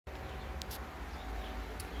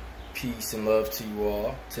Peace and love to you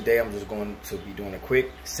all. Today I'm just going to be doing a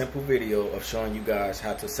quick, simple video of showing you guys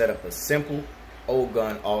how to set up a simple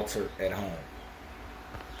Ogun altar at home.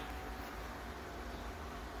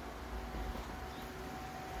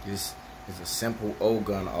 This is a simple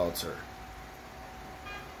Ogun altar.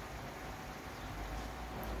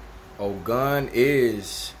 Ogun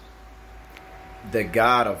is the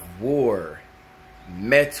god of war,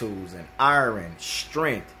 metals and iron,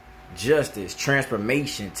 strength, justice,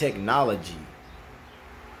 transformation, technology.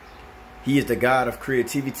 He is the god of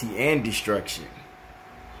creativity and destruction.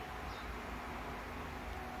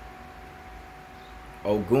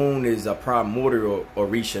 Ogun is a primordial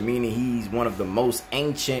Orisha, meaning he's one of the most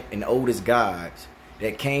ancient and oldest gods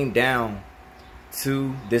that came down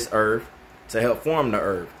to this earth to help form the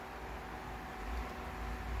earth.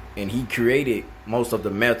 And he created most of the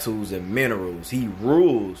metals and minerals. He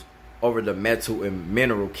rules over the metal and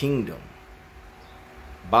mineral kingdom.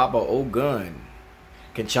 Baba Ogun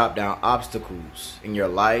can chop down obstacles in your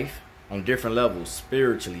life on different levels,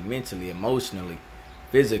 spiritually, mentally, emotionally,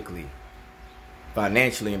 physically,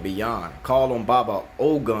 financially, and beyond. Call on Baba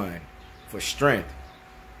Ogun for strength,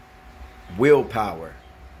 willpower.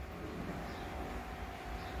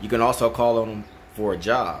 You can also call on him for a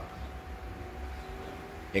job,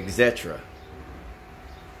 etc.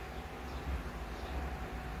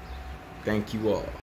 Thank you all.